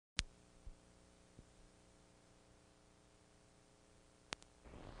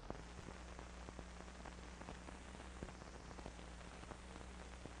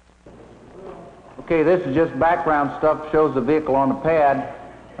Okay, this is just background stuff, shows the vehicle on the pad.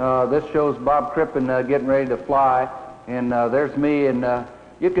 This shows Bob Crippen getting ready to fly, and there's me, and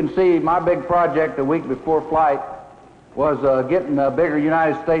you can see my big project the week before flight was getting bigger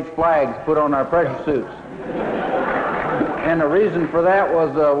United States flags put on our pressure suits. And the reason for that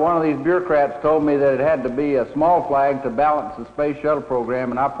was one of these bureaucrats told me that it had to be a small flag to balance the Space Shuttle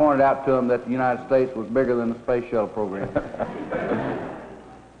program, and I pointed out to him that the United States was bigger than the Space Shuttle program.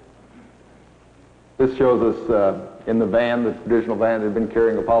 This shows us in the van, the traditional van that had been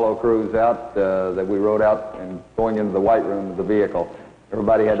carrying Apollo crews out, that we rode out and going into the white room of the vehicle.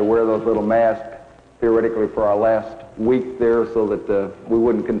 Everybody had to wear those little masks, theoretically for our last week there, so that we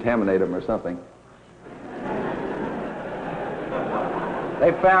wouldn't contaminate them or something.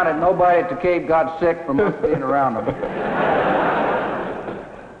 They found that nobody at the Cape got sick from us being around them.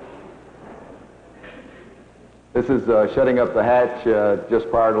 This is shutting up the hatch just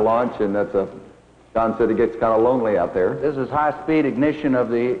prior to launch, and that's John said it gets kind of lonely out there. This is high-speed ignition of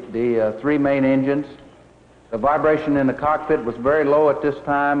the three main engines. The vibration in the cockpit was very low at this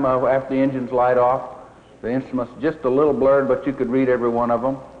time after the engines light off. The instruments just a little blurred, but you could read every one of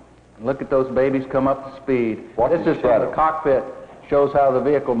them. And look at those babies come up to speed. This is from the cockpit. Shows how the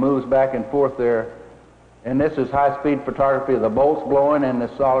vehicle moves back and forth there. And this is high-speed photography of the bolts blowing and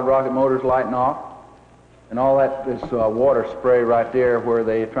the solid rocket motors lighting off. And all that is water spray right there where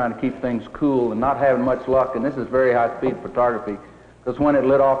they're trying to keep things cool and not having much luck. And this is very high-speed photography because when it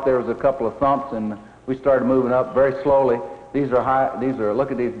lit off, there was a couple of thumps and we started moving up very slowly. These are,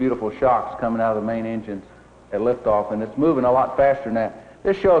 look at these beautiful shocks coming out of the main engines at liftoff, and it's moving a lot faster than that.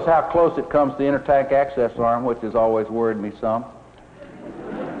 This shows how close it comes to the intertank access arm, which has always worried me some.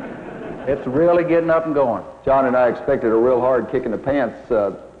 It's really getting up and going. John and I expected a real hard kick in the pants.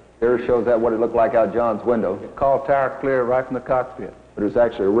 There shows that what it looked like out John's window. It called tower clear right from the cockpit. But it was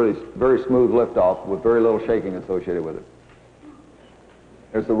actually a really very smooth liftoff with very little shaking associated with it.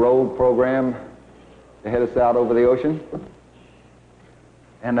 There's the roll program to head us out over the ocean.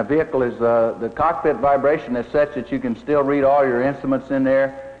 And the vehicle is, the cockpit vibration is such that you can still read all your instruments in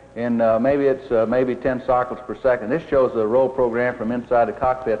there, and maybe it's maybe 10 cycles per second. This shows the roll program from inside the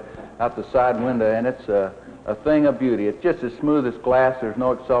cockpit out the side window, and it's a thing of beauty. It's just as smooth as glass. There's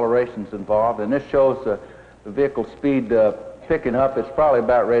no accelerations involved, and this shows the vehicle speed picking up. It's probably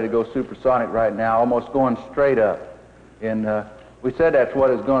about ready to go supersonic right now, almost going straight up. And we said that's what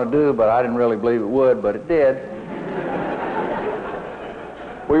it's going to do, but I didn't really believe it would, but it did.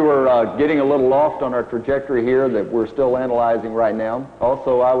 We were getting a little lost on our trajectory here that we're still analyzing right now.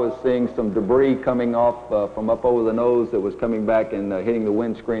 Also, I was seeing some debris coming off from up over the nose that was coming back and hitting the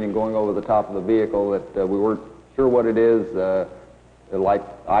windscreen and going over the top of the vehicle that we weren't sure what it is, like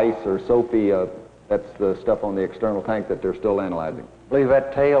ice or soapy. That's the stuff on the external tank that they're still analyzing. I believe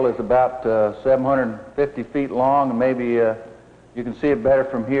that tail is about 750 feet long, and maybe you can see it better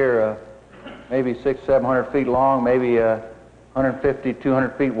from here, maybe 600-700 feet long, maybe 150,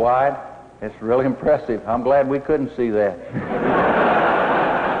 200 feet wide. It's really impressive. I'm glad we couldn't see that.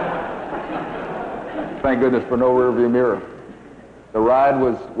 Thank goodness for no rearview mirror. The ride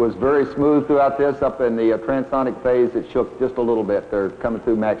was very smooth throughout this. Up in the transonic phase, it shook just a little bit. They're coming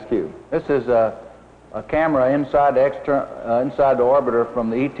through max Q. This is a camera inside the orbiter from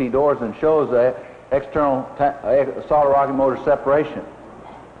the ET doors and shows the external solid rocket motor separation.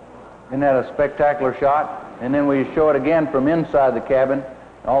 Isn't that a spectacular shot? And then we show it again from inside the cabin,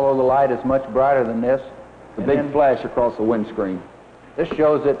 although the light is much brighter than this. The big flash across the windscreen. This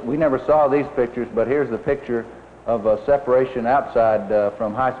shows that we never saw these pictures, but here's the picture of separation outside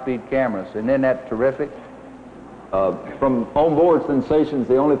from high-speed cameras. And isn't that terrific? From onboard sensations,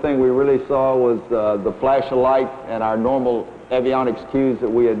 the only thing we really saw was the flash of light and our normal avionics cues that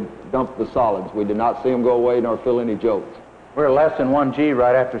we had dumped the solids. We did not see them go away nor feel any jolts. We're less than 1 G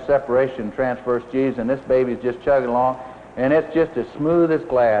right after separation, transverse Gs, and this baby's just chugging along, and it's just as smooth as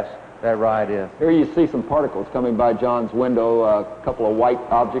glass, that ride is. Here you see some particles coming by John's window, a couple of white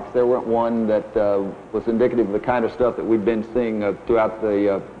objects. There went one that was indicative of the kind of stuff that we've been seeing throughout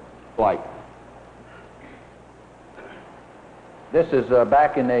the flight. This is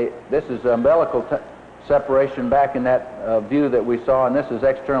back in this is umbilical separation back in that view that we saw, and this is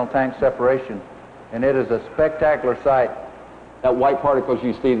external tank separation, and it is a spectacular sight. That white particles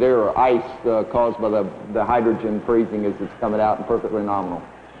you see there are ice caused by the hydrogen freezing as it's coming out, and perfectly nominal.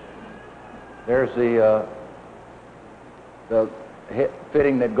 There's the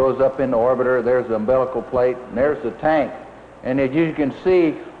fitting that goes up in the orbiter. There's the umbilical plate, and there's the tank. And as you can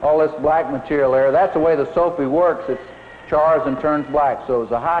see, all this black material there, that's the way the Sophie works. It chars and turns black. So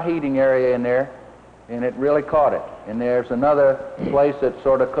it's a high heating area in there, and it really caught it. And there's another place that's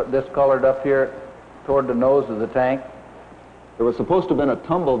sort of discolored up here toward the nose of the tank. There was supposed to have been a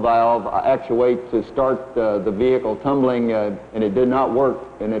tumble valve actuate to start the vehicle tumbling, and it did not work.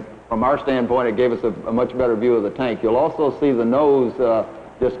 And from our standpoint, it gave us a much better view of the tank. You'll also see the nose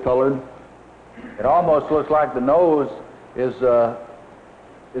discolored. It almost looks like the nose is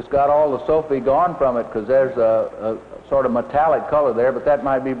it's got all the sulfate gone from it, because there's a sort of metallic color there, but that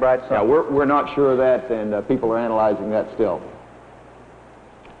might be bright sun. Yeah, we're not sure of that, and people are analyzing that still.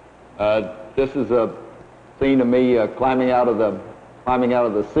 This is a scene of me climbing out of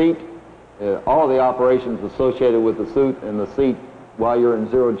the seat. All of the operations associated with the suit and the seat while you're in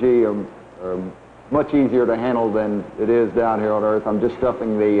zero-G are much easier to handle than it is down here on Earth. I'm just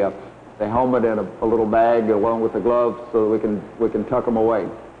stuffing the helmet in a little bag along with the gloves so that we can tuck them away.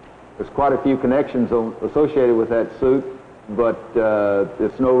 There's quite a few connections associated with that suit, but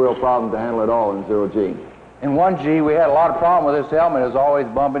it's no real problem to handle it all in zero-G. In 1G, we had a lot of problem with this helmet. It was always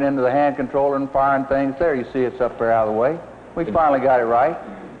bumping into the hand controller and firing things. There, you see it's up there out of the way. We finally got it right.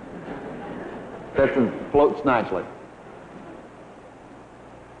 That floats nicely.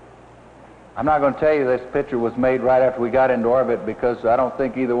 I'm not going to tell you this picture was made right after we got into orbit, because I don't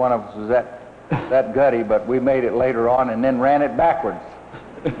think either one of us was that gutty, but we made it later on and then ran it backwards.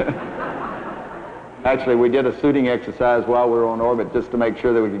 Actually, we did a suiting exercise while we were on orbit just to make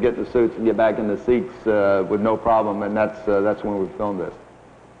sure that we could get the suits and get back in the seats with no problem, and that's when we filmed this.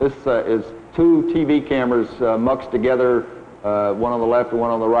 This is two TV cameras muxed together, one on the left and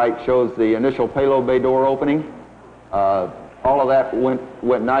one on the right, shows the initial payload bay door opening. All of that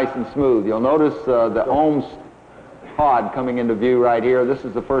went nice and smooth. You'll notice the ohms pod coming into view right here. This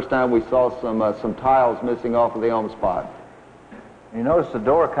is the first time we saw some tiles missing off of the ohms pod. You notice the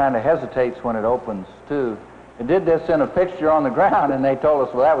door kind of hesitates when it opens, too. It did this in a fixture on the ground, and they told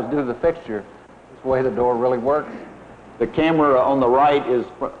us, well, that was due to the fixture. That's the way the door really works. The camera on the right is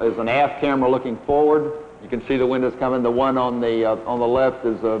an aft camera looking forward. You can see the windows coming. The one on the left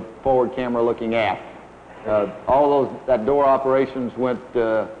is a forward camera looking aft. That door operations went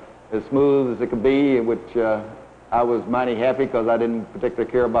as smooth as it could be, which I was mighty happy, because I didn't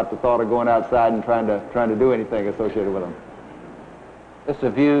particularly care about the thought of going outside and trying to do anything associated with them. This is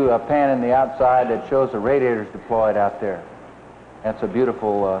a view, panning the outside, that shows the radiators deployed out there. That's a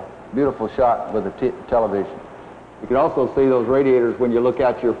beautiful, beautiful shot with the television. You can also see those radiators when you look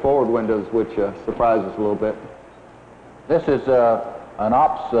out your forward windows, which surprises us a little bit. This is an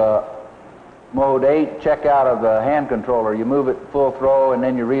ops mode 8 checkout of the hand controller. You move it full throw, and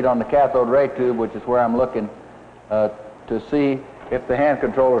then you read on the cathode ray tube, which is where I'm looking, to see if the hand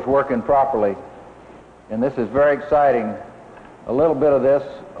controller is working properly. And this is very exciting. A little bit of this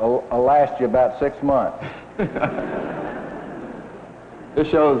will last you about 6 months. This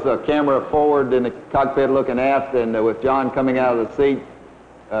shows a camera forward in the cockpit looking aft, and with John coming out of the seat.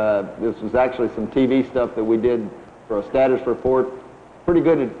 This was actually some TV stuff that we did for a status report. Pretty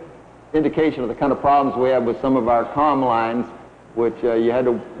good indication of the kind of problems we have with some of our comm lines, which you had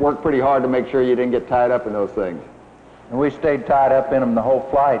to work pretty hard to make sure you didn't get tied up in those things. And we stayed tied up in them the whole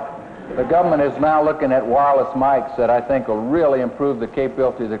flight. The government is now looking at wireless mics that I think will really improve the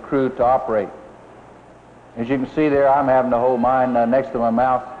capability of the crew to operate. As you can see there, I'm having to hold mine next to my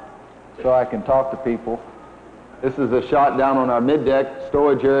mouth so I can talk to people. This is a shot down on our mid-deck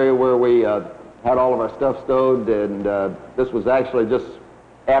storage area where we had all of our stuff stowed, and this was actually just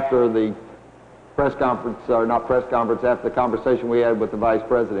after the press conference, or not press conference, after the conversation we had with the Vice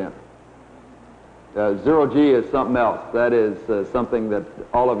President. Zero-G is something else. That is something that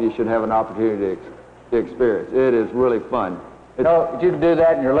all of you should have an opportunity to experience. It is really fun. You know, if you could do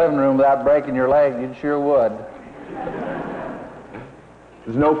that in your living room without breaking your leg, you sure would.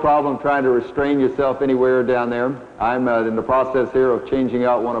 There's no problem trying to restrain yourself anywhere down there. I'm in the process here of changing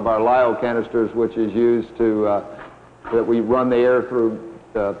out one of our LIO canisters, which is used to, that we run the air through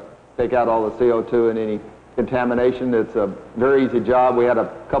to take out all the CO2 and any contamination. It's a very easy job. We had a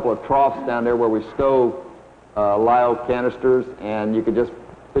couple of troughs down there where we stow LIO canisters, and you could just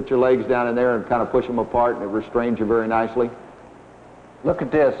put your legs down in there and kind of push them apart, and it restrains you very nicely. Look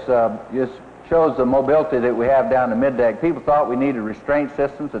at this. This shows the mobility that we have down the mid-deck. People thought we needed restraint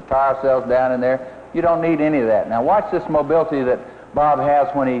systems to tie ourselves down in there. You don't need any of that. Now watch this mobility that Bob has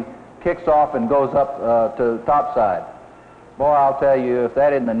when he kicks off and goes up to the top side. Boy, I'll tell you, if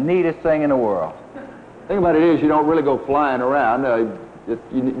that isn't the neatest thing in the world. The thing about it is you don't really go flying around.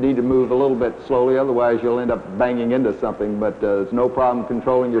 You need to move a little bit slowly, otherwise you'll end up banging into something, but there's no problem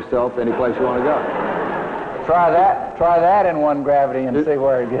controlling yourself any place you want to go. Try that in one gravity and see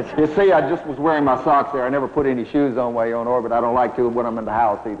where it gets you. You see, I just was wearing my socks there. I never put any shoes on while you're on orbit. I don't like to when I'm in the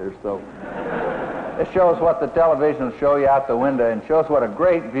house either, so. This shows what the television will show you out the window, and shows what a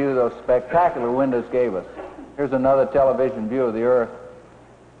great view those spectacular windows gave us. Here's another television view of the Earth.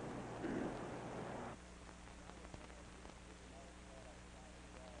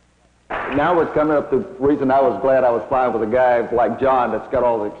 Now we're coming up to the reason I was glad I was flying with a guy like John that's got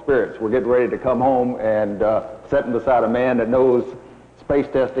all the experience. We're getting ready to come home, and sitting beside a man that knows space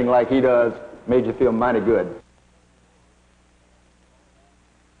testing like he does made you feel mighty good.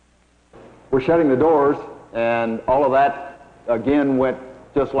 We're shutting the doors, and all of that again went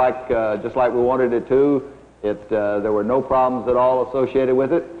just like we wanted it to. There were no problems at all associated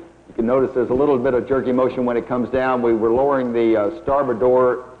with it. You can notice there's a little bit of jerky motion when it comes down. We were lowering the starboard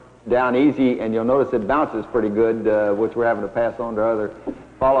door down easy, and you'll notice it bounces pretty good, which we're having to pass on to other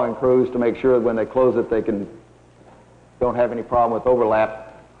following crews to make sure that when they close it, they don't have any problem with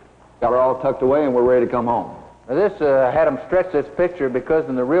overlap. Got it all tucked away, and we're ready to come home. Now this had them stretch this picture because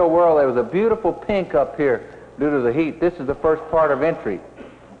in the real world there was a beautiful pink up here due to the heat. This is the first part of entry,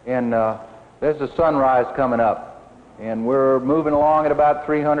 and there's the sunrise coming up. And we're moving along at about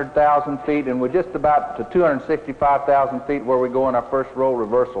 300,000 feet, and we're just about to 265,000 feet where we go in our first roll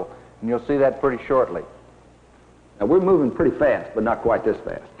reversal. And you'll see that pretty shortly. Now, we're moving pretty fast, but not quite this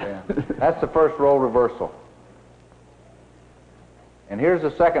fast. Yeah. That's the first roll reversal. And here's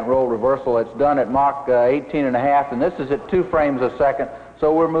the second roll reversal. It's done at Mach 18.5, and this is at 2 frames a second.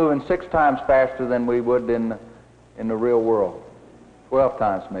 So we're moving 6 times faster than we would in the real world. 12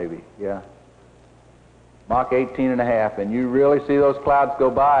 times maybe, yeah. Mach 18.5, and you really see those clouds go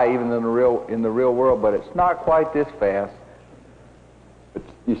by even in the real world, but it's not quite this fast.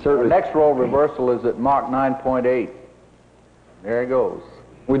 You certainly. The next roll reversal is at Mach 9.8. There it goes.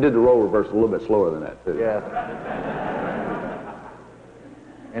 We did the roll reversal a little bit slower than that, too. Yes.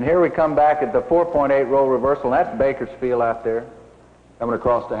 And here we come back at the 4.8 roll reversal, and that's Bakersfield out there. Coming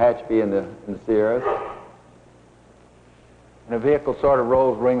across the Hatchby in the Sierras. And the vehicle sort of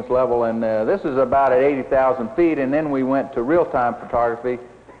rolls rings level, and this is about at 80,000 feet, and then we went to real-time photography,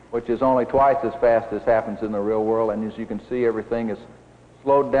 which is only twice as fast as happens in the real world, and as you can see, everything is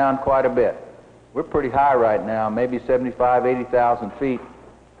slowed down quite a bit. We're pretty high right now, maybe 75, 80,000 feet,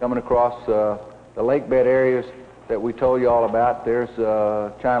 coming across the lake bed areas that we told you all about. There's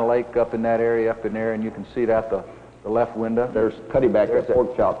China Lake up in that area, up in there, and you can see it out the left window. There's Cuddyback, there's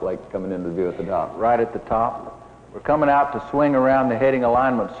Pork Chop Lake coming into view at the top. Right at the top. We're coming out to swing around the heading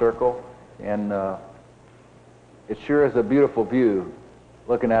alignment circle, and it sure is a beautiful view.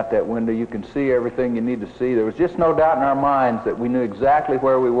 Looking out that window, you can see everything you need to see. There was just no doubt in our minds that we knew exactly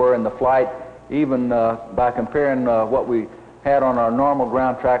where we were in the flight, even by comparing what we had on our normal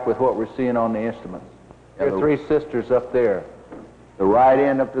ground track with what we're seeing on the instruments. There are 3 sisters up there. The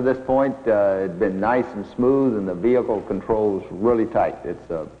ride-in up to this point had been nice and smooth, and the vehicle controls really tight. It's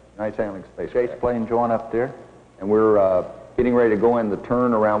a nice handling space. Chase plane joint up there. And we're getting ready to go in the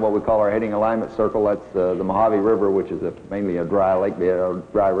turn around what we call our heading alignment circle. That's the Mojave River, which is mainly a dry lake bed or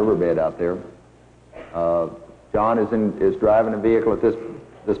dry river bed out there. John is driving the vehicle at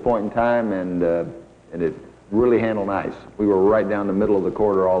this point in time, and it really handled nice. We were right down the middle of the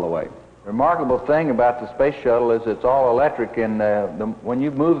corridor all the way. The remarkable thing about the space shuttle is it's all electric, and when you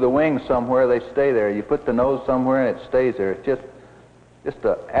move the wings somewhere, they stay there. You put the nose somewhere, and it stays there. It's just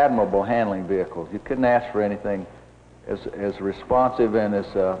an admirable handling vehicle. You couldn't ask for anything as responsive, and as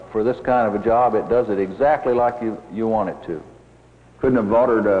for this kind of a job, it does it exactly like you want it to. Couldn't have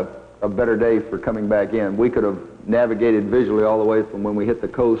ordered a better day for coming back in. We could have navigated visually all the way from when we hit the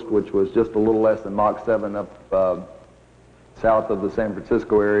coast, which was just a little less than Mach 7 up south of the San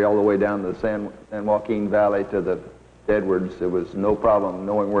Francisco area, all the way down the San Joaquin Valley to the Edwards. It was no problem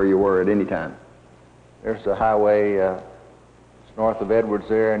knowing where you were at any time. There's the highway north of Edwards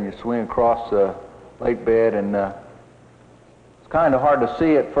there, and you swing across the lake bed, and it's kind of hard to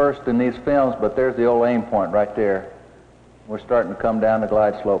see at first in these films, but there's the old aim point right there. We're starting to come down the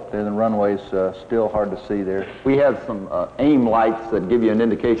glide slope there. The runway's still hard to see there. We have some aim lights that give you an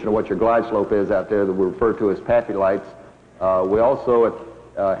indication of what your glide slope is out there that we refer to as PAFI lights. We also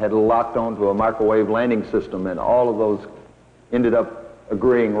had locked onto a microwave landing system, and all of those ended up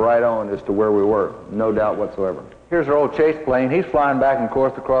agreeing right on as to where we were, no doubt whatsoever. Here's our old chase plane. He's flying back and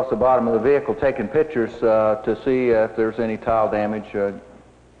forth across the bottom of the vehicle, taking pictures to see if there's any tile damage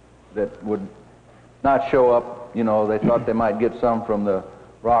that would not show up. You know, they thought they might get some from the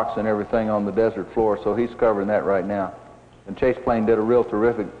rocks and everything on the desert floor, so he's covering that right now. And chase plane did a real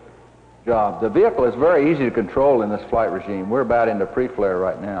terrific job. The vehicle is very easy to control in this flight regime. We're about into pre-flare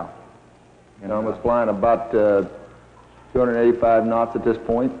right now. John was flying about 285 knots at this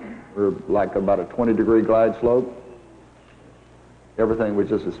point. We're like about a 20-degree glide slope. Everything was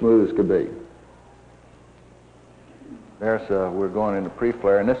just as smooth as could be. There's, we're going into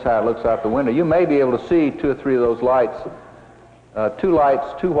pre-flare, and this is how it looks out the window. You may be able to see 2 or 3 of those lights. 2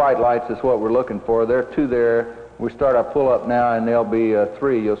 lights, 2 white lights is what we're looking for. There are 2 there. We start our pull-up now, and there'll be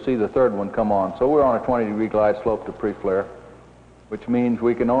 3. You'll see the 3rd one come on. So we're on a 20-degree glide slope to pre-flare, which means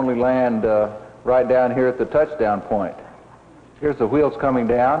we can only land right down here at the touchdown point. Here's the wheels coming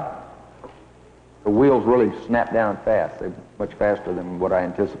down. The wheels really snap down fast. They're much faster than what I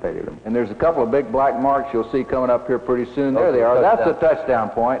anticipated them. And there's a couple of big black marks you'll see coming up here pretty soon. There they are. That's the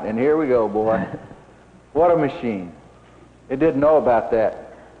touchdown point, and here we go, boy. What a machine. It didn't know about that.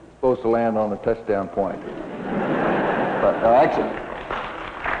 It's supposed to land on the touchdown point. But actually,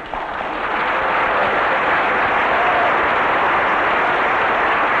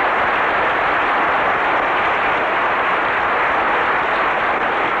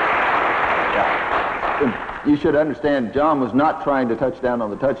 you should understand, John was not trying to touch down on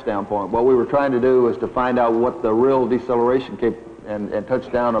the touchdown point. What we were trying to do was to find out what the real deceleration and touch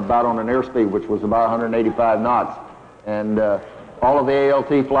down about on an airspeed, which was about 185 knots. And all of the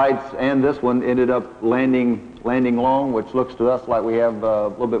ALT flights and this one ended up landing long, which looks to us like we have a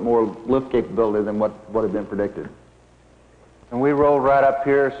little bit more lift capability than what had been predicted. And we rolled right up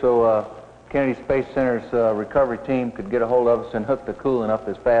here so Kennedy Space Center's recovery team could get a hold of us and hook the coolant up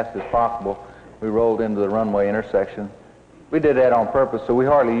as fast as possible. We rolled into the runway intersection. We did that on purpose, so we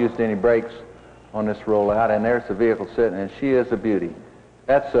hardly used any brakes on this rollout, and there's the vehicle sitting, and she is a beauty.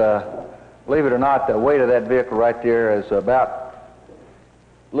 That's, believe it or not, the weight of that vehicle right there is about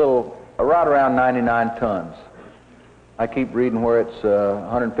right around 99 tons. I keep reading where it's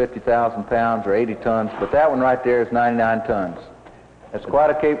 150,000 pounds or 80 tons, but that one right there is 99 tons. It's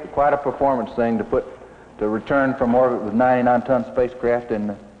quite a performance thing to return from orbit with 99-ton spacecraft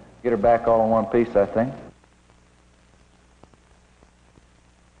and get her back all in one piece, I think.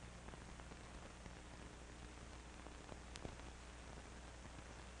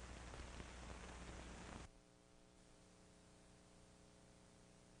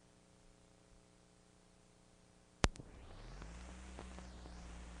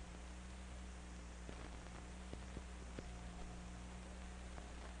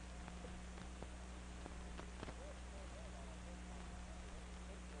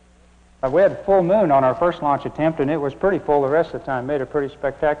 We had full moon on our first launch attempt, and it was pretty full the rest of the time. Made a pretty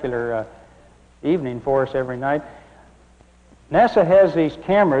spectacular evening for us every night. NASA has these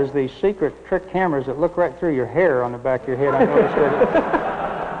cameras, these secret trick cameras that look right through your hair on the back of your head. I noticed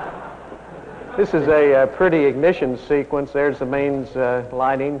that. This is a pretty ignition sequence. There's the mains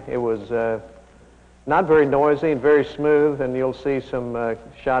lighting. It was not very noisy and very smooth, and you'll see some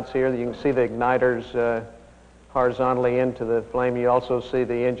shots here. You can see the igniters horizontally into the flame. You also see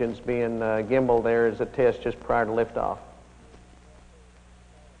the engines being gimbaled there as a test just prior to liftoff.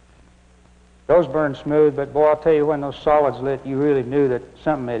 Those burned smooth, but boy, I'll tell you, when those solids lit, you really knew that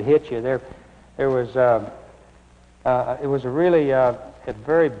something had hit you. It was a really a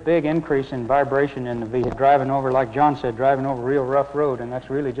very big increase in vibration in the vehicle, driving over, like John said, driving over a real rough road, and that's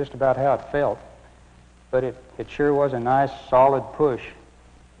really just about how it felt. But it sure was a nice, solid push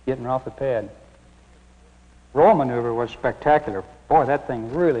getting off the pad. Roll maneuver was spectacular. Boy, that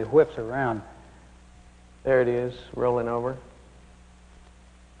thing really whips around. There it is, rolling over.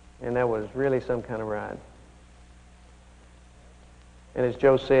 And that was really some kind of ride. And as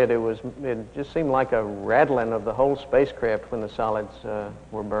Joe said, it just seemed like a rattling of the whole spacecraft when the solids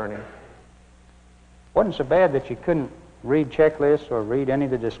were burning. Wasn't so bad that you couldn't read checklists or read any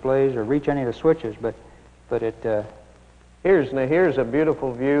of the displays or reach any of the switches, but it... Here's a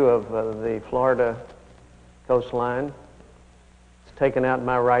beautiful view of the Florida coastline. It's taken out in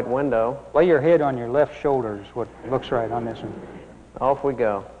my right window. Lay your head on your left shoulder is what looks right on this one. Off we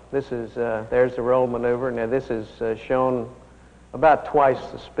go. This is, there's the roll maneuver. Now this is shown about twice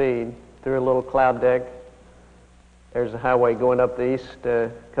the speed through a little cloud deck. There's the highway going up the east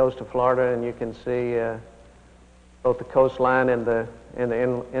coast of Florida, and you can see both the coastline and the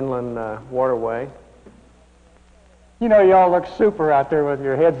inland waterway. You know, you all look super out there with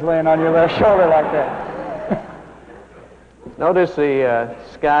your heads laying on your left shoulder like that. Notice the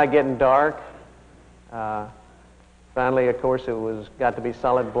sky getting dark. Finally, of course, it got to be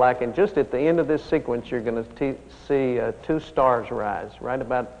solid black, and just at the end of this sequence, you're going to see 2 stars rise right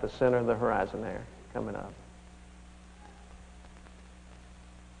about the center of the horizon there, coming up.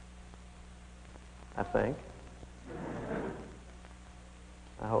 I think.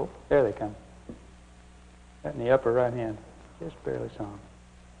 I hope. There they come. Right in the upper right hand. Just barely saw them.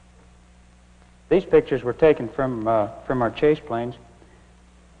 These pictures were taken from our chase planes,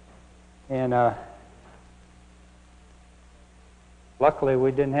 and luckily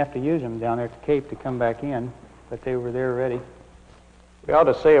we didn't have to use them down there at the Cape to come back in. but they were there ready. We ought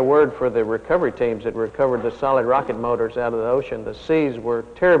to say a word for the recovery teams that recovered the solid rocket motors out of the ocean. The seas were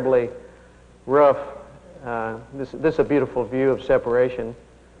terribly rough. This is a beautiful view of separation.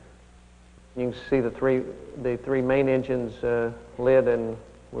 You can see the three main engines lit, and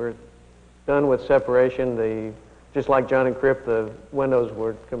we're done with separation. Just like John and Crip, the windows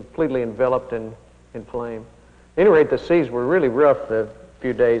were completely enveloped in flame. At any rate, the seas were really rough the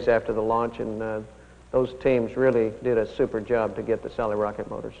few days after the launch, and those teams really did a super job to get the solid rocket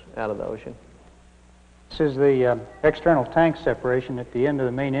motors out of the ocean. This is the external tank separation at the end of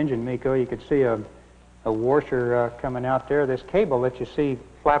the main engine, Miko. You could see a washer coming out there. This cable that you see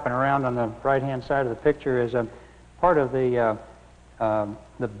flapping around on the right-hand side of the picture is a part of the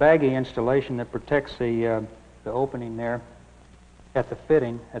baggy installation that protects the opening there at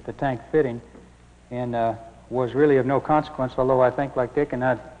the tank fitting, and was really of no consequence, although I think, like Dick and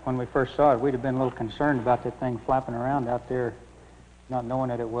I, when we first saw it, we'd have been a little concerned about that thing flapping around out there, not knowing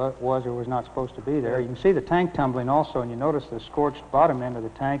that it was or was not supposed to be there. You can see the tank tumbling also, and you notice the scorched bottom end of the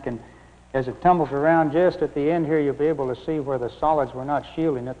tank, and as it tumbles around just at the end here, you'll be able to see where the solids were not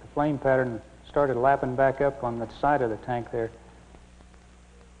shielding it. The flame pattern started lapping back up on the side of the tank there.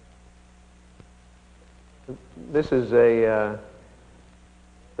 This is the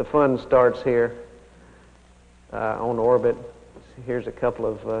fun starts here on orbit. Here's a couple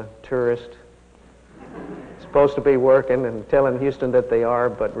of tourists supposed to be working and telling Houston that they are,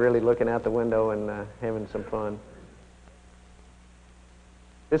 but really looking out the window and having some fun.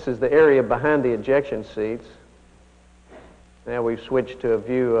 This is the area behind the ejection seats. Now we've switched to a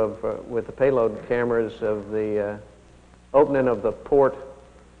view of, with the payload cameras, of the opening of the port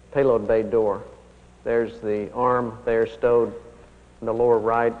payload bay door. There's the arm there stowed in the lower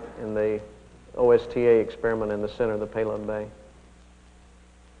right, and the OSTA experiment in the center of the payload bay.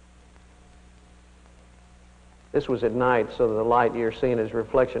 This was at night, so the light you're seeing is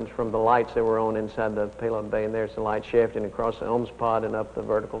reflections from the lights that were on inside the payload bay, and there's the light shafting across the Ohms pod and up the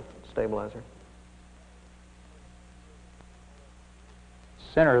vertical stabilizer.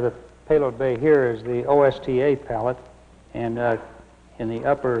 Center of the payload bay here is the OSTA pallet, and in the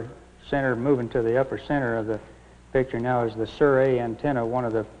upper center, moving to the upper center of the picture now, is the Sur-A antenna, one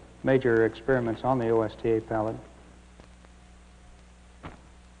of the major experiments on the OSTA pallet.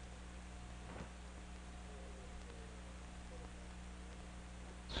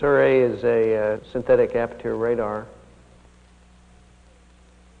 Sur-A is a synthetic aperture radar.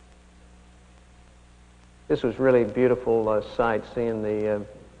 This was really a beautiful sight, seeing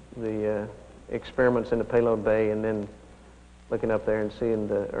the experiments in the payload bay and then looking up there and seeing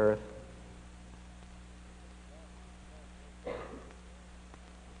the Earth.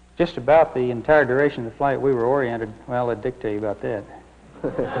 Just about the entire duration of the flight, we were oriented. Well, I'll Dick tell you about that.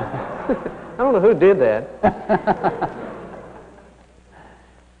 I don't know who did that.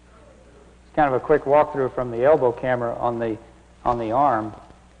 It's kind of a quick walkthrough from the elbow camera on the arm.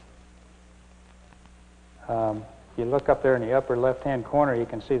 You look up there in the upper left-hand corner, you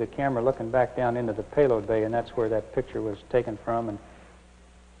can see the camera looking back down into the payload bay, and that's where that picture was taken from. And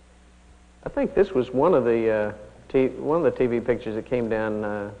I think this was one of the TV pictures that came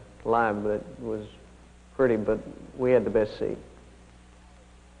down live, but it was pretty, but we had the best seat.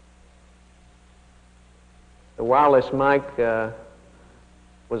 The wireless mic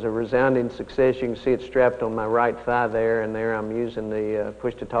was a resounding success. You can see it strapped on my right thigh there, and there I'm using the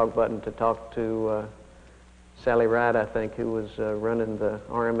push-to-talk button to talk to Sally Wright, I think, who was running the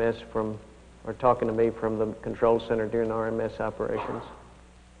RMS or talking to me from the control center during the RMS operations.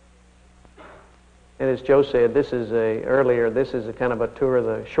 And as Joe said, this is a kind of a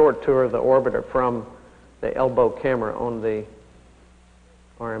tour, short tour of the orbiter from the elbow camera on the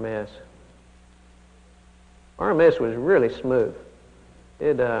RMS. RMS was really smooth.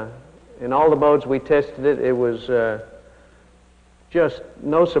 In all the modes we tested it, it was just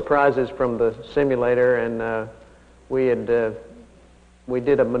no surprises from the simulator, and we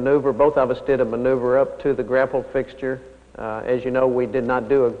did a maneuver. Both of us did a maneuver up to the grapple fixture. As you know, we did not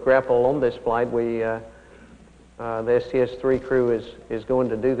do a grapple on this flight. The STS-3 crew is going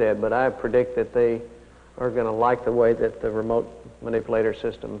to do that, but I predict that they are going to like the way that the remote manipulator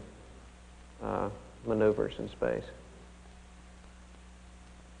system maneuvers in space.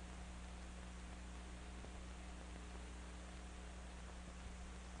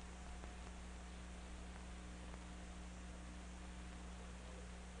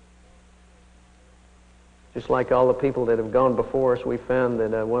 Just like all the people that have gone before us, we found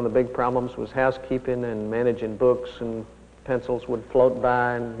that one of the big problems was housekeeping and managing books, and pencils would float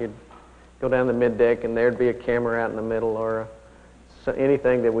by, and you'd go down the middeck and there'd be a camera out in the middle or a so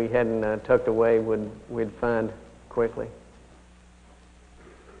anything that we hadn't tucked away we'd find quickly.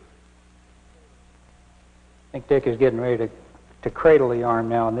 I think Dick is getting ready to cradle the arm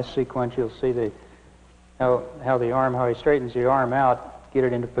now. In this sequence, you'll see how he straightens the arm out, get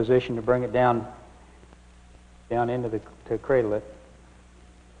it into position to bring it down into to cradle it.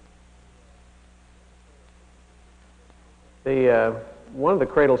 One of the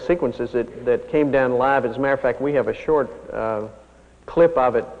cradle sequences that came down live, as a matter of fact, we have a short clip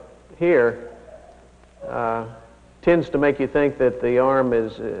of it here, tends to make you think that the arm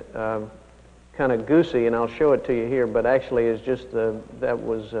is kind of goosey, and I'll show it to you here, but actually is just that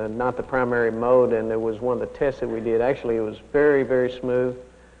was not the primary mode, and it was one of the tests that we did. Actually, it was very, very smooth,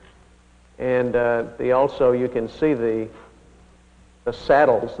 and also you can see the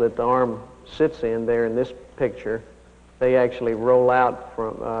saddles that the arm sits in there in this picture. They actually roll out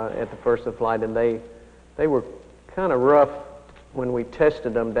from at the first of flight, and they were kind of rough when we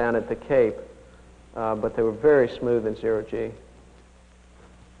tested them down at the Cape, but they were very smooth in zero-G.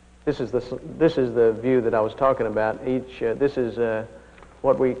 This is the view that I was talking about. This is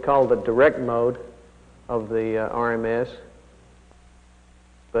what we call the direct mode of the RMS,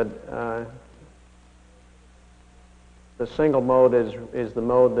 but the single mode is the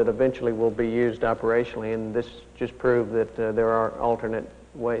mode that eventually will be used operationally, and this just proved that there are alternate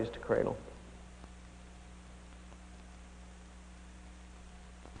ways to cradle.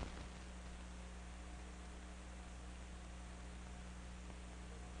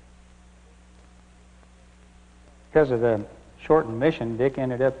 Because of the shortened mission, Dick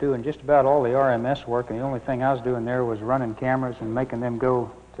ended up doing just about all the RMS work, and the only thing I was doing there was running cameras and making them go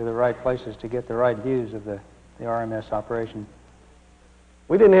to the right places to get the right views of the RMS operation.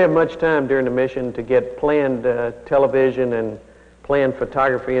 We didn't have much time during the mission to get planned television and planned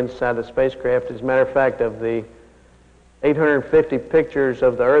photography inside the spacecraft. As a matter of fact, of the 850 pictures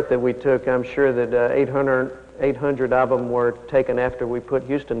of the Earth that we took, I'm sure that 800 of them were taken after we put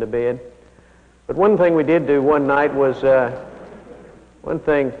Houston to bed. But one thing we did do one night was,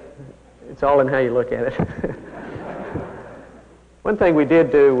 it's all in how you look at it. One thing we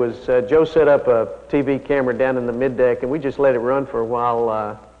did do was Joe set up a TV camera down in the middeck, and we just let it run for a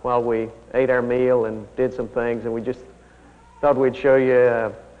while we ate our meal and did some things, and we just thought we'd show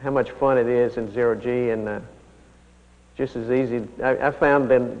you how much fun it is in zero-G, and just as easy. I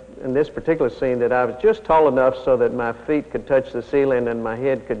found in this particular scene that I was just tall enough so that my feet could touch the ceiling and my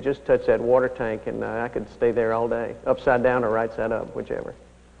head could just touch that water tank, and I could stay there all day, upside down or right side up, whichever.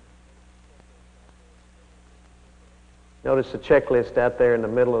 Notice the checklist out there in the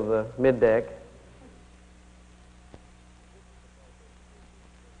middle of the middeck.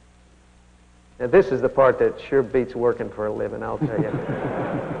 Now this is the part that sure beats working for a living, I'll tell you.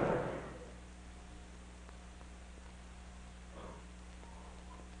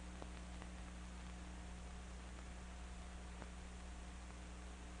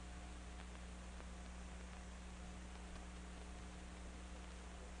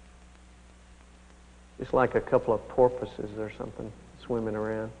 Just like a couple of porpoises or something swimming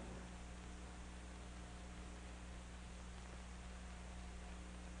around.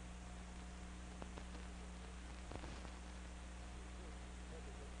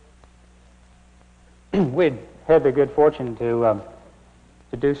 We'd had the good fortune to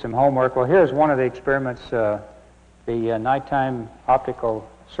do some homework. Well, here's one of the experiments, the nighttime optical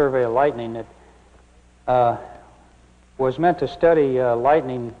survey of lightning that was meant to study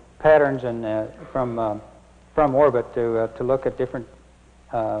lightning patterns and from orbit to look at different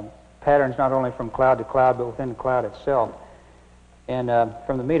patterns, not only from cloud to cloud, but within the cloud itself. And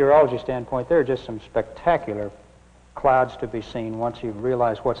from the meteorology standpoint, there are just some spectacular clouds to be seen once you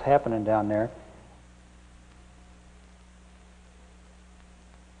realize what's happening down there.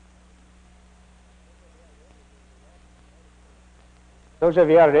 Those of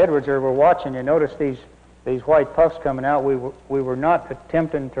you out at Edwards who were watching, you notice these white puffs coming out. We were not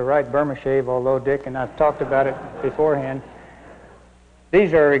attempting to write Burma shave, although Dick and I talked about it beforehand.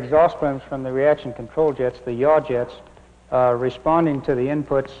 These are exhaust plumes from the reaction control jets, the yaw jets, responding to the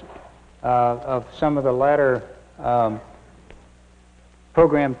inputs of some of the latter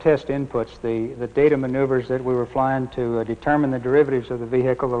program test inputs, the data maneuvers that we were flying to determine the derivatives of the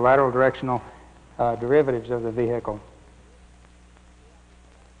vehicle, the lateral directional derivatives of the vehicle.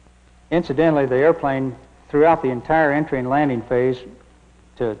 Incidentally, the airplane, throughout the entire entry and landing phase,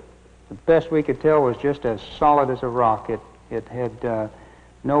 to the best we could tell, was just as solid as a rock. It had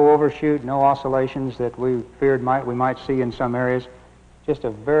no overshoot, no oscillations that we feared we might see in some areas. Just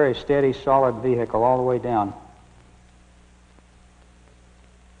a very steady, solid vehicle all the way down. Those of you out at Edwards who were watching, you notice these white puffs coming out. We were not attempting to write Burma shave, although Dick and I talked about it beforehand. These are exhaust plumes from the reaction control jets, the data maneuvers that we were flying to determine the derivatives of the vehicle, the lateral directional derivatives of the vehicle. Incidentally, the airplane, throughout the entire entry and landing phase, to the best we could tell, was just as solid as a rock. It had no overshoot, no oscillations that we feared we might see in some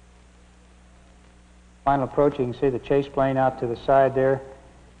areas. Just a very steady, solid vehicle all the way down. final approach. You can see the chase plane out to the side there.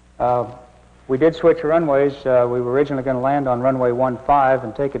 We did switch runways. We were originally going to land on runway 15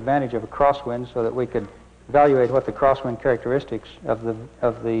 and take advantage of a crosswind so that we could evaluate what the crosswind characteristics of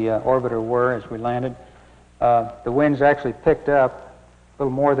the orbiter were as we landed. The winds actually picked up a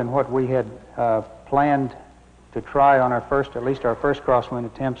little more than what we had planned to try on our first, at least our first crosswind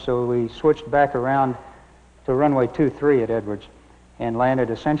attempt, so we switched back around to runway 23 at Edwards and landed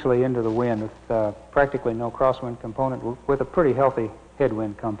essentially into the wind with practically no crosswind component, with a pretty healthy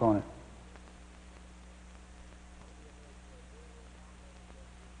headwind component.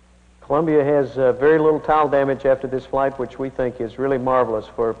 Columbia has very little tile damage after this flight, which we think is really marvelous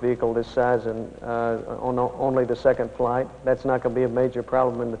for a vehicle this size and on only the second flight. That's not going to be a major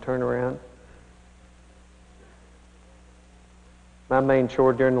problem in the turnaround. My main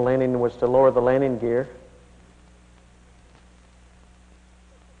chore during the landing was to lower the landing gear,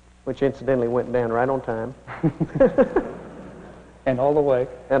 which incidentally went down right on time. And all the way.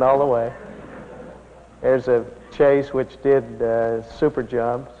 And all the way. There's a chase which did super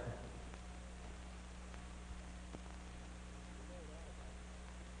jobs.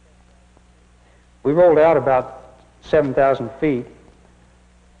 We rolled out about 7,000 feet.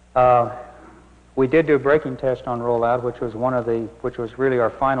 We did do a braking test on rollout, which was really our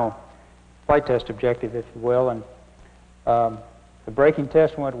final flight test objective, if you will. And the braking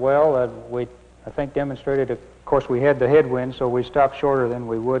test went well. We, I think, demonstrated. Of course, we had the headwind, so we stopped shorter than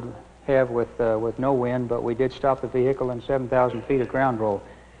we would have with no wind. But we did stop the vehicle in 7,000 feet of ground roll.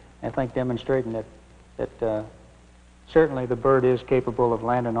 I think demonstrating that certainly the bird is capable of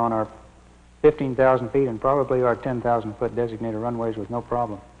landing on our 15,000 feet and probably our 10,000 foot designated runways with no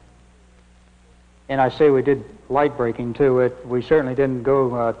problem. And I say we did light braking too. We certainly didn't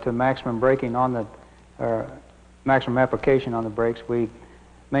go to maximum braking on the maximum application on the brakes. We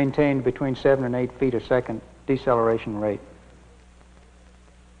maintained between 7 and 8 feet a second deceleration rate.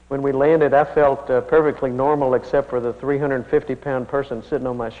 When we landed, I felt perfectly normal except for the 350-pound person sitting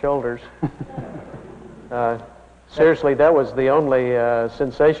on my shoulders. Seriously, that was the only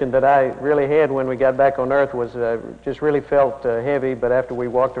sensation that I really had when we got back on Earth, was just really felt heavy, but after we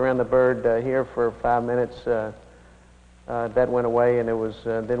walked around the bird here for 5 minutes, that went away, and it was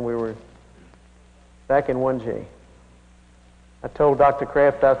then we were back in 1G. I told Dr.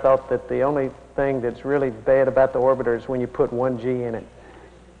 Kraft I thought that the only thing that's really bad about the orbiter is when you put 1G in it.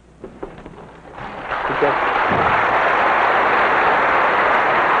 Okay.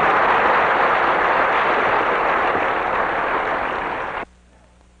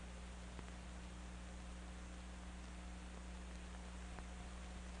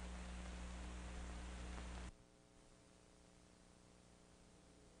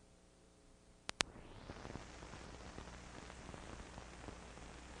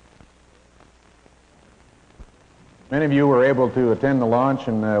 Many of you were able to attend the launch,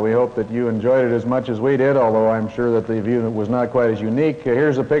 and we hope that you enjoyed it as much as we did, although I'm sure that the view was not quite as unique.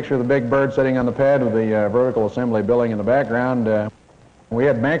 Here's a picture of the big bird sitting on the pad with the vertical assembly building in the background. We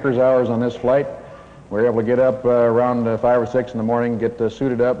had banker's hours on this flight. We were able to get up around 5 or 6 in the morning, get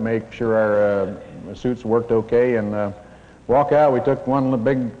suited up, make sure our suits worked okay, and walk out. We took one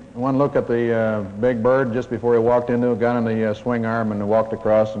look at the big bird just before we walked into it, got on the swing arm, and walked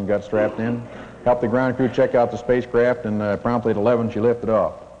across and got strapped in. Helped the ground crew check out the spacecraft, and promptly at 11 she lifted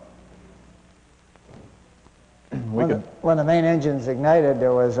off. When the main engines ignited,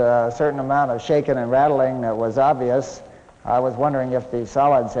 there was a certain amount of shaking and rattling that was obvious. I was wondering if the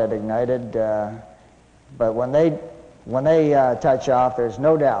solids had ignited, but when they touch off, there's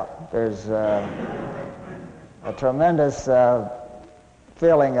no doubt. There's a tremendous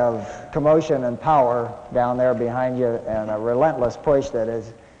feeling of commotion and power down there behind you, and a relentless push that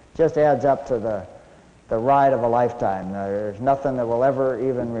just adds up to the ride of a lifetime. There's nothing that will ever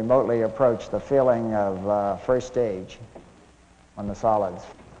even remotely approach the feeling of first stage on the solids.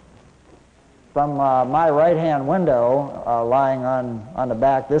 From my right-hand window, lying on the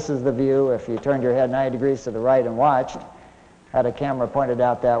back, this is the view. If you turned your head 90 degrees to the right and watched, had a camera pointed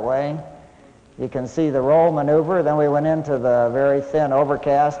out that way, you can see the roll maneuver. Then we went into the very thin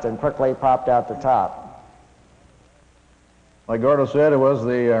overcast and quickly popped out the top. Like Gordo said, it was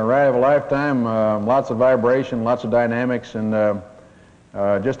the ride of a lifetime. Lots of vibration, lots of dynamics, and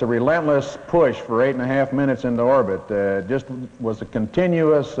just a relentless push for 8.5 minutes into orbit. Just was a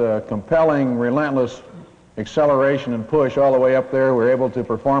continuous, compelling, relentless acceleration and push all the way up there. We were able to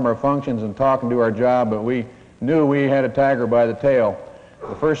perform our functions and talk and do our job, but we knew we had a tiger by the tail.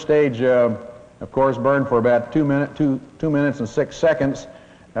 The first stage, of course, burned for about 2 minutes and 6 seconds.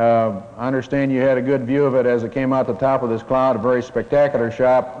 I understand you had a good view of it as it came out the top of this cloud, a very spectacular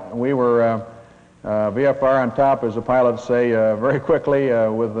shot. We were VFR on top, as the pilots say, very quickly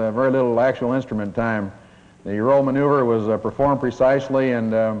with very little actual instrument time. The roll maneuver was performed precisely,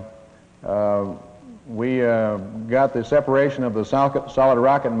 and we got the separation of the solid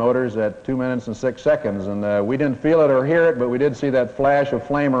rocket motors at 2 minutes and 6 seconds, and we didn't feel it or hear it, but we did see that flash of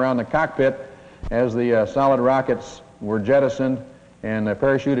flame around the cockpit as the solid rockets were jettisoned and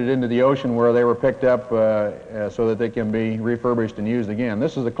parachuted into the ocean, where they were picked up so that they can be refurbished and used again.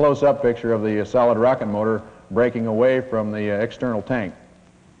 This is a close-up picture of the solid rocket motor breaking away from the external tank.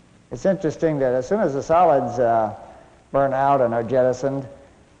 It's interesting that as soon as the solids burn out and are jettisoned,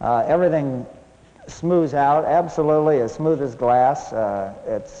 everything smooths out absolutely as smooth as glass.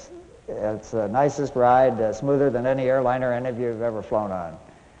 It's the nicest ride, smoother than any airliner any of you have ever flown on.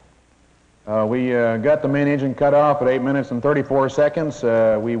 We got the main engine cut off at 8 minutes and 34 seconds.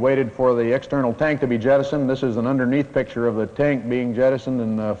 We waited for the external tank to be jettisoned. This is an underneath picture of the tank being jettisoned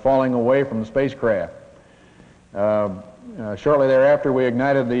and falling away from the spacecraft. Shortly thereafter, we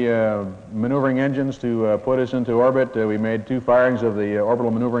ignited the maneuvering engines to put us into orbit. We made 2 firings of the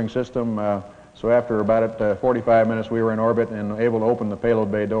orbital maneuvering system. So after about 45 minutes, we were in orbit and able to open the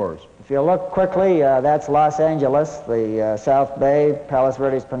payload bay doors. If you look quickly, that's Los Angeles, the South Bay, Palos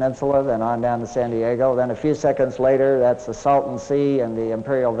Verdes Peninsula, then on down to San Diego. Then a few seconds later, that's the Salton Sea and the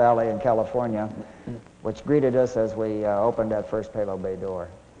Imperial Valley in California, which greeted us as we opened that first payload bay door.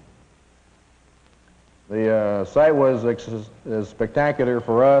 The sight was as spectacular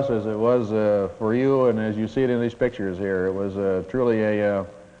for us as it was for you, and as you see it in these pictures here. It was truly a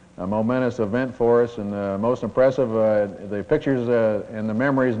momentous event for us, and most impressive. The pictures and the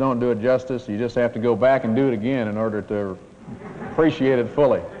memories don't do it justice. You just have to go back and do it again in order to appreciate it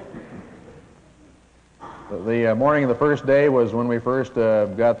fully. The morning of the first day was when we first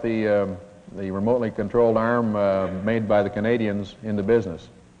got the remotely controlled arm made by the Canadians into business.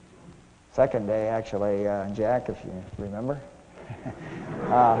 Second day, actually, Jack, if you remember.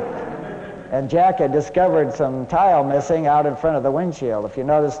 And Jack had discovered some tile missing out in front of the windshield. If you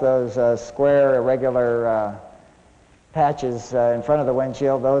notice those square, irregular patches in front of the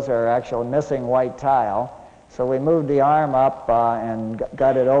windshield, those are actual missing white tile. So we moved the arm up and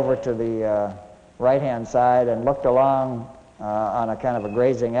got it over to the right-hand side and looked along on a kind of a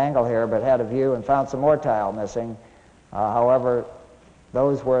grazing angle here, but had a view and found some more tile missing. However,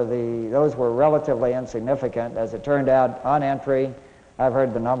 those were relatively insignificant. As it turned out, on entry, I've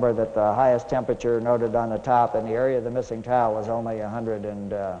heard the number that the highest temperature noted on the top in the area of the missing tile was only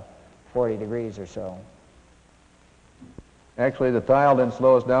 140 degrees or so. Actually, the tile didn't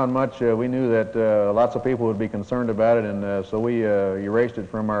slow us down much. We knew that lots of people would be concerned about it, and so we erased it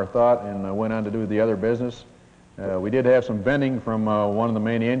from our thought and went on to do the other business. We did have some venting from one of the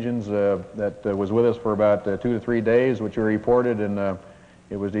main engines that was with us for about 2 to 3 days, which we reported, and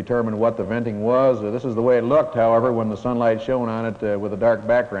it was determined what the venting was. This is the way it looked, however, when the sunlight shone on it with a dark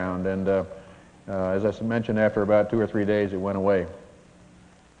background. And as I mentioned, after about 2 or 3 days, it went away.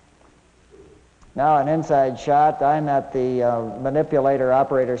 Now an inside shot. I'm at the manipulator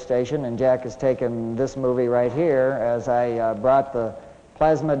operator station, and Jack has taken this movie right here as I brought the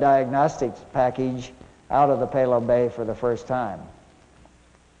plasma diagnostics package out of the payload bay for the first time.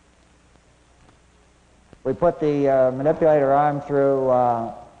 We put the manipulator arm through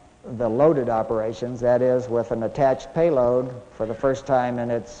the loaded operations, that is, with an attached payload for the first time in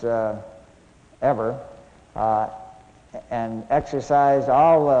its ever, and exercised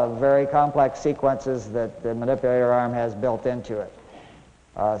all the very complex sequences that the manipulator arm has built into it.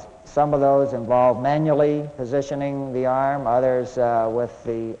 Some of those involve manually positioning the arm, others with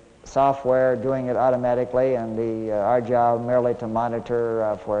the software doing it automatically, and our job merely to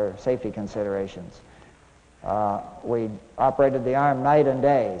monitor for safety considerations. We operated the arm night and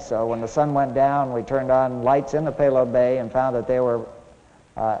day, so when the sun went down, we turned on lights in the payload bay and found that they were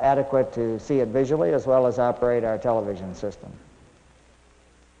adequate to see it visually as well as operate our television system.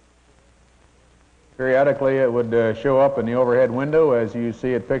 Periodically, it would show up in the overhead window as you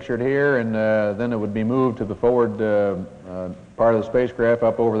see it pictured here, and then it would be moved to the forward part of the spacecraft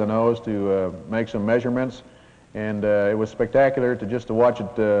up over the nose to make some measurements. And it was spectacular to watch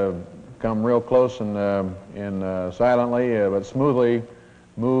it come real close and silently but smoothly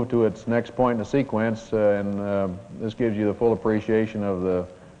move to its next point in the sequence, and this gives you the full appreciation of the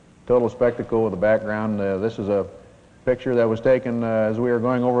total spectacle of the background. This is a picture that was taken as we were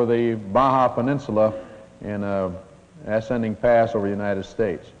going over the Baja Peninsula in an ascending pass over the United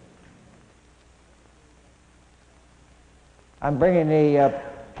States. I'm bringing the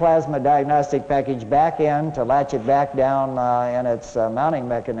plasma diagnostic package back in to latch it back down in its mounting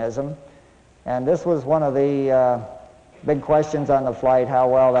mechanism. And this was one of the big questions on the flight, how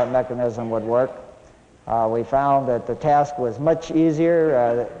well that mechanism would work. We found that the task was much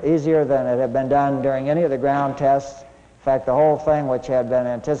easier than it had been done during any of the ground tests. In fact, the whole thing, which had been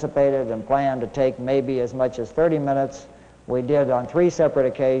anticipated and planned to take maybe as much as 30 minutes, we did on 3 separate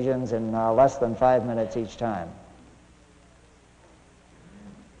occasions in less than 5 minutes each time.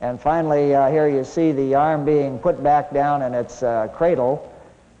 And finally, here you see the arm being put back down in its cradle,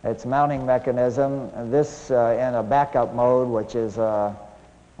 its mounting mechanism, and this in a backup mode, which is the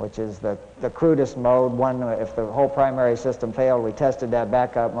crudest mode. If the whole primary system failed, we tested that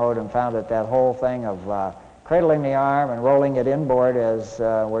backup mode and found that that whole thing of cradling the arm and rolling it inboard, as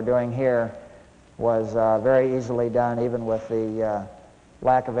we're doing here, was very easily done, even with the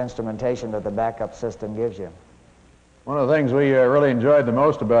lack of instrumentation that the backup system gives you. One of the things we really enjoyed the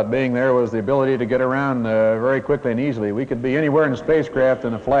most about being there was the ability to get around very quickly and easily. We could be anywhere in the spacecraft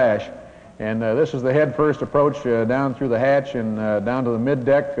in a flash. And this is the head-first approach down through the hatch and down to the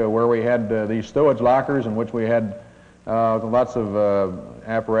mid-deck where we had these stowage lockers in which we had lots of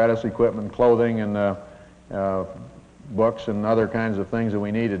apparatus, equipment, clothing, and books and other kinds of things that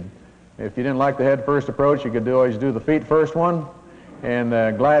we needed. If you didn't like the head-first approach, you could always do the feet-first one and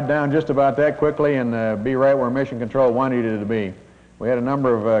glide down just about that quickly and be right where Mission Control wanted you to be. We had a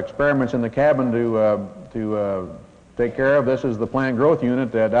number of experiments in the cabin to take care of. This is the plant growth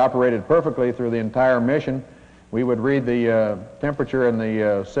unit that operated perfectly through the entire mission. We would read the temperature in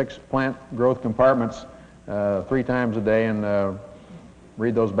the 6 plant growth compartments 3 times a day and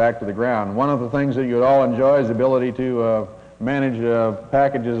read those back to the ground. One of the things that you'd all enjoy is the ability to manage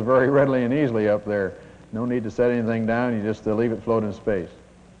packages very readily and easily up there. No need to set anything down, you just leave it float in space.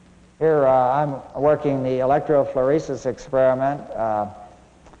 Here I'm working the electrophoresis experiment.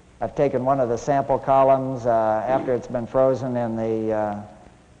 I've taken one of the sample columns after it's been frozen in the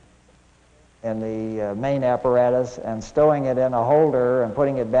main apparatus and stowing it in a holder and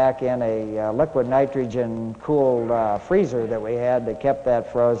putting it back in a liquid nitrogen cooled freezer that we had that kept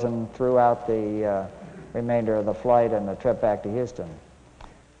that frozen throughout the remainder of the flight and the trip back to Houston.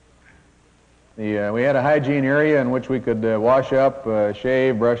 We had a hygiene area in which we could wash up,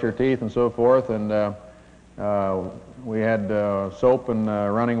 shave, brush our teeth, and so forth, and we had soap and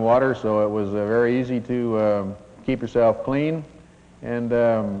running water, so it was very easy to keep yourself clean. And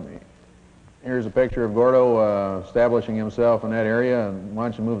here's a picture of Gordo establishing himself in that area. And why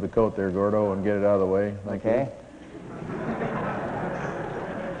don't you move the coat there, Gordo, and get it out of the way? Thank you.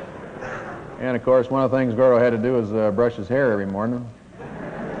 And of course, one of the things Gordo had to do was brush his hair every morning.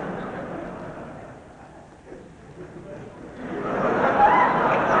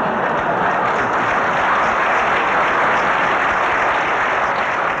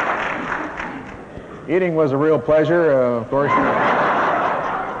 Eating was a real pleasure, of course.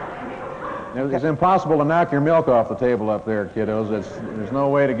 It's impossible to knock your milk off the table up there, kiddos. There's no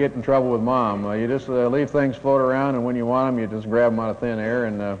way to get in trouble with Mom. You just leave things float around, and when you want them, you just grab them out of thin air,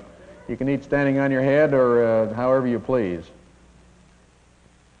 and you can eat standing on your head or however you please.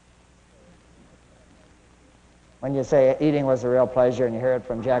 When you say eating was a real pleasure and you hear it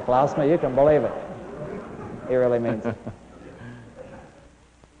from Jack Lousma, you can believe it. He really means it.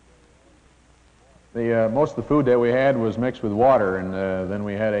 Most of the food that we had was mixed with water, and then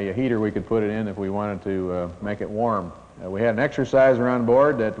we had a heater we could put it in if we wanted to make it warm. We had an exerciser on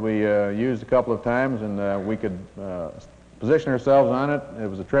board that we used a couple of times, and we could position ourselves on it. It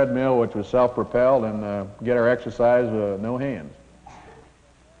was a treadmill which was self-propelled, and get our exercise with no hands.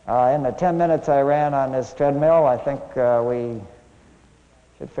 In the 10 minutes I ran on this treadmill, I think we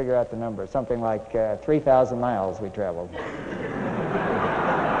should figure out the number. Something like 3,000 miles we traveled.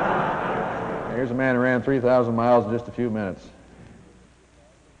 Here's a man who ran 3,000 miles in just a few minutes.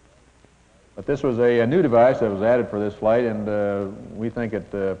 But this was a new device that was added for this flight, and we think it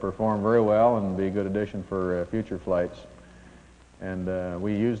performed very well and be a good addition for future flights. And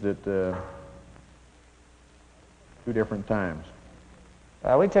we used it 2 different times.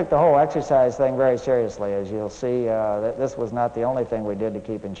 We took the whole exercise thing very seriously. As you'll see, this was not the only thing we did to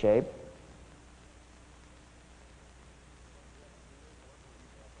keep in shape.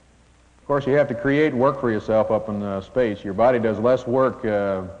 Of course, you have to create work for yourself up in space. Your body does less work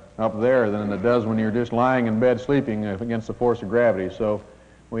up there than it does when you're just lying in bed sleeping against the force of gravity. So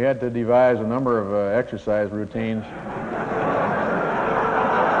we had to devise a number of exercise routines.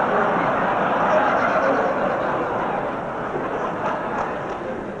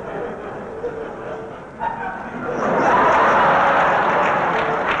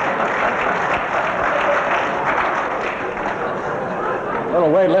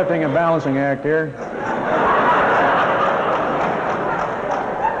 Weightlifting and balancing act here.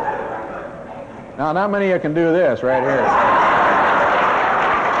 Now, not many of you can do this right here.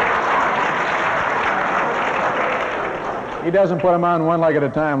 He doesn't put them on one leg at a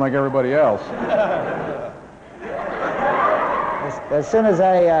time like everybody else. As soon as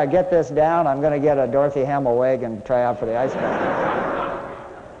I get this down, I'm going to get a Dorothy Hamill wig and try out for the ice bucket.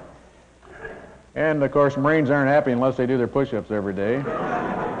 And, of course, Marines aren't happy unless they do their push-ups every day.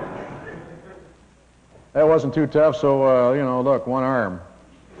 That wasn't too tough, so, you know, look, one arm.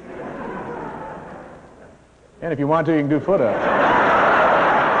 And if you want to, you can do foot-ups.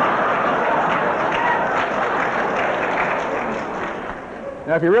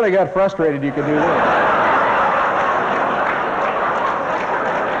 Now, if you really got frustrated, you could do this.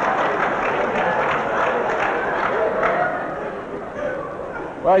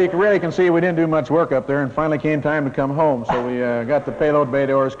 Well, you really can see we didn't do much work up there, and finally came time to come home. So we got the payload bay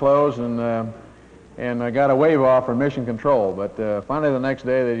doors closed and got a wave off from Mission Control. But finally the next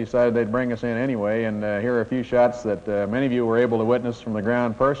day they decided they'd bring us in anyway, and here are a few shots that many of you were able to witness from the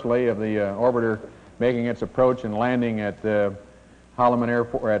ground personally of the orbiter making its approach and landing at Holloman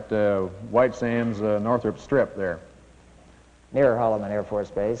Airport at White Sands Northrop Strip there. Near Holloman Air Force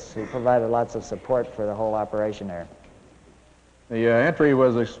Base. He provided lots of support for the whole operation there. The entry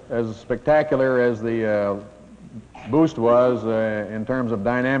was as spectacular as the boost was in terms of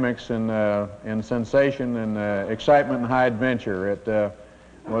dynamics and sensation and excitement and high adventure. It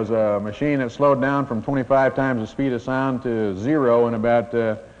was a machine that slowed down from 25 times the speed of sound to 0 in about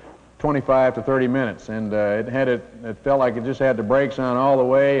 25 to 30 minutes. And it felt like it just had the brakes on all the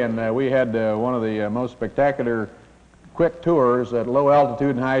way, and we had one of the most spectacular quick tours at low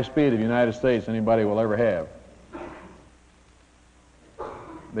altitude and high speed of the United States anybody will ever have.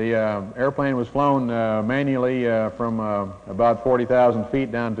 The airplane was flown manually from about 40,000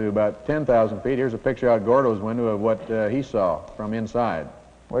 feet down to about 10,000 feet. Here's a picture out Gordo's window of what he saw from inside.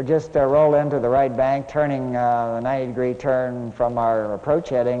 We're just rolled into the right bank, turning the 90-degree turn from our approach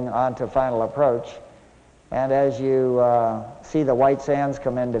heading onto final approach. And as you see the White Sands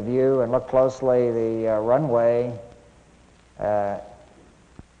come into view and look closely, the runway will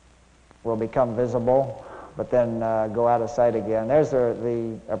become visible, but then go out of sight again. There's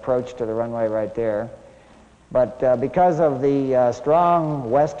the approach to the runway right there. But because of the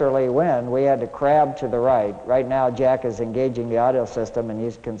strong westerly wind, we had to crab to the right. Right now, Jack is engaging the audio system, and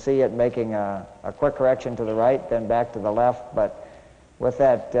you can see it making a quick correction to the right, then back to the left. But with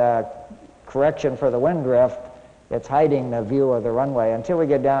that correction for the wind drift, it's hiding the view of the runway until we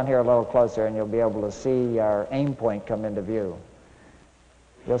get down here a little closer, and you'll be able to see our aim point come into view.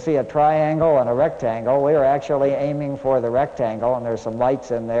 You'll see a triangle and a rectangle. We were actually aiming for the rectangle, and there's some lights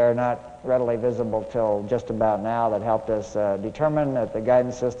in there, not readily visible till just about now, that helped us determine that the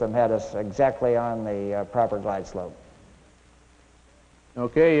guidance system had us exactly on the proper glide slope.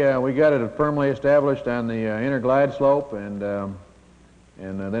 Okay, we got it firmly established on the inner glide slope, and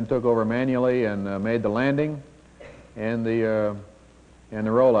then took over manually and made the landing and the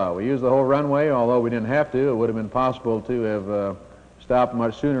rollout. We used the whole runway, although we didn't have to. It would have been possible to have stopped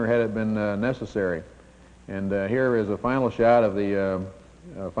much sooner had it been necessary. And here is a final shot of the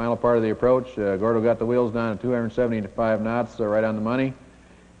final part of the approach. Gordo got the wheels down at 275 knots, right on the money.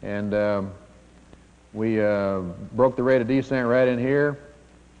 And we broke the rate of descent right in here,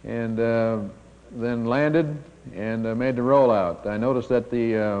 and then landed and made the rollout. I noticed that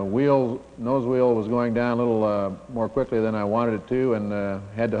the nose wheel was going down a little more quickly than I wanted it to, and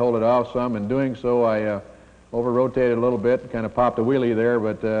had to hold it off some. In doing so, I over-rotated a little bit, kind of popped a wheelie there,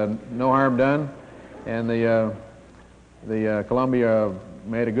 but no harm done. And the Columbia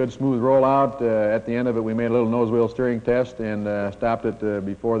made a good smooth rollout. At the end of it, we made a little nose wheel steering test and stopped it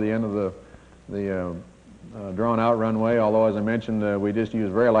before the end of the drawn-out runway, although, as I mentioned, we just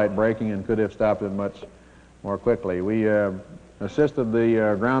used very light braking and could have stopped it much more quickly. We assisted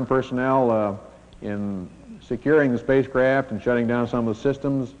the ground personnel in securing the spacecraft and shutting down some of the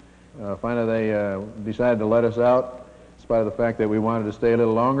systems. Finally, they decided to let us out, in spite of the fact that we wanted to stay a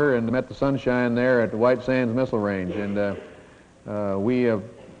little longer, and met the sunshine there at the White Sands Missile Range. And we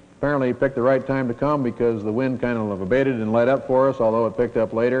apparently picked the right time to come because the wind kind of abated and let up for us, although it picked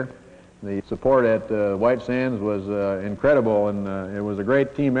up later. The support at White Sands was incredible, and it was a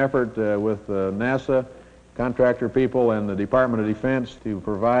great team effort with NASA, contractor people, and the Department of Defense to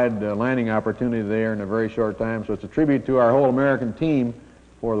provide landing opportunity there in a very short time. So it's a tribute to our whole American team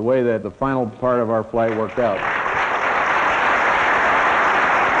for the way that the final part of our flight worked out.